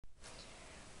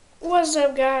What's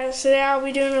up, guys? Today I'll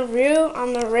be doing a review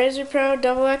on the Razor Pro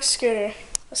XX scooter.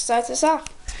 Let's start this off.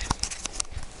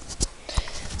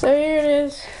 So here it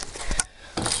is,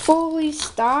 fully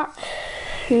stock,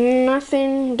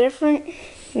 nothing different,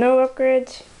 no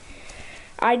upgrades.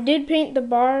 I did paint the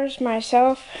bars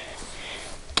myself.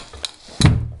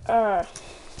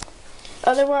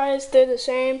 Otherwise they're the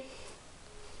same.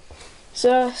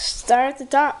 So start at the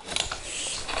top.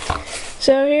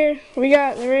 So here we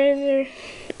got the Razor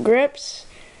grips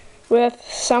with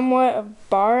somewhat of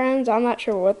bar ends. I'm not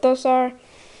sure what those are.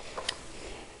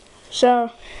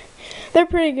 So they're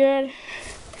pretty good.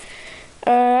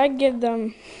 I'd give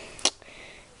them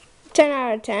 10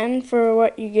 out of 10 for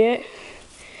what you get.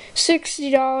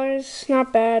 $60,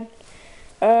 not bad.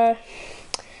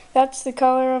 That's the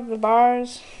color of the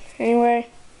bars. Anyway,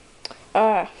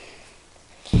 now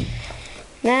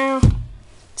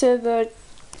to the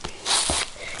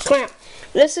clamp.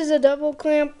 This is a double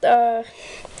clamp,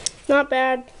 not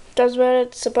bad, does what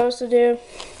it's supposed to do.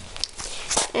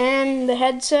 And the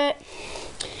headset,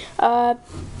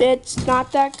 it's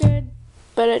not that good,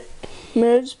 but it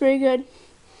moves pretty good.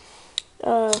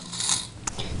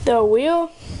 The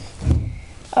wheel,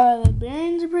 the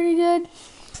bearings are pretty good.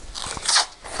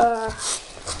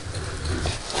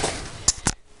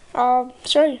 I'll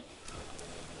show you.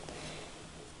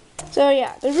 So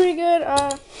yeah, they're pretty good.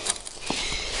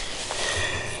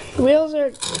 Wheels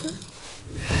are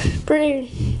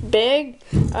pretty big.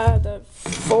 The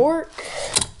fork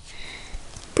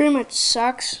pretty much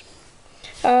sucks.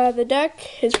 The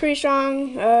deck is pretty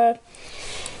strong.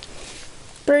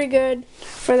 Pretty good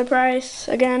for the price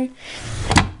again.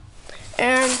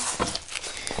 And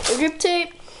the grip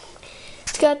tape,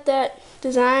 it's got that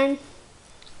design.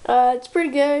 It's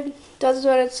pretty good. Does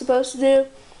what it's supposed to do.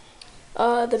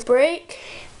 The brake,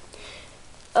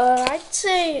 I'd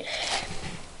say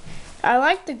I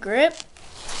like the grip,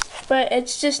 but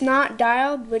it's just not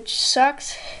dialed, which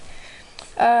sucks.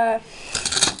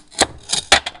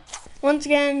 Once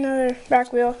again, another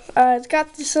back wheel. It's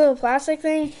got this little plastic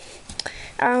thing.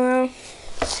 I don't know.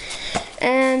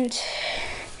 And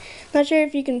not sure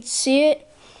if you can see it,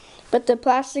 but the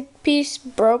plastic piece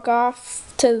broke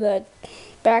off to the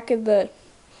back of the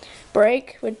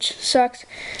brake, which sucks.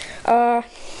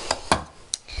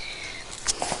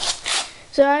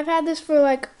 So I've had this for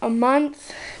like a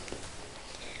month.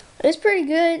 It's pretty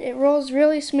good. It rolls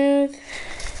really smooth.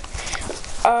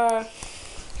 I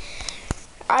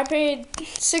paid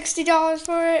 $60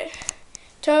 for it.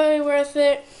 Totally worth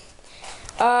it.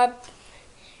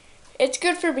 It's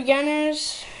good for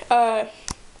beginners. You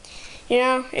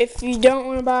know, if you don't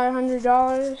want to buy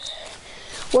 $100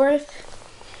 worth.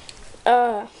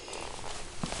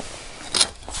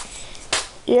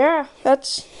 Yeah,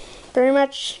 that's pretty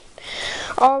much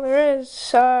all there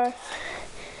is.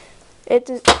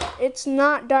 It's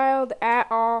not dialed at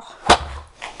all.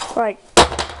 Like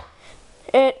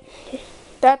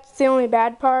that's the only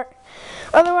bad part.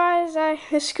 Otherwise,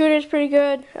 this scooter is pretty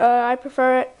good. I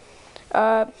prefer it.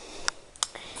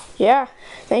 Yeah,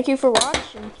 thank you for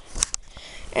watching.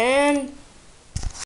 And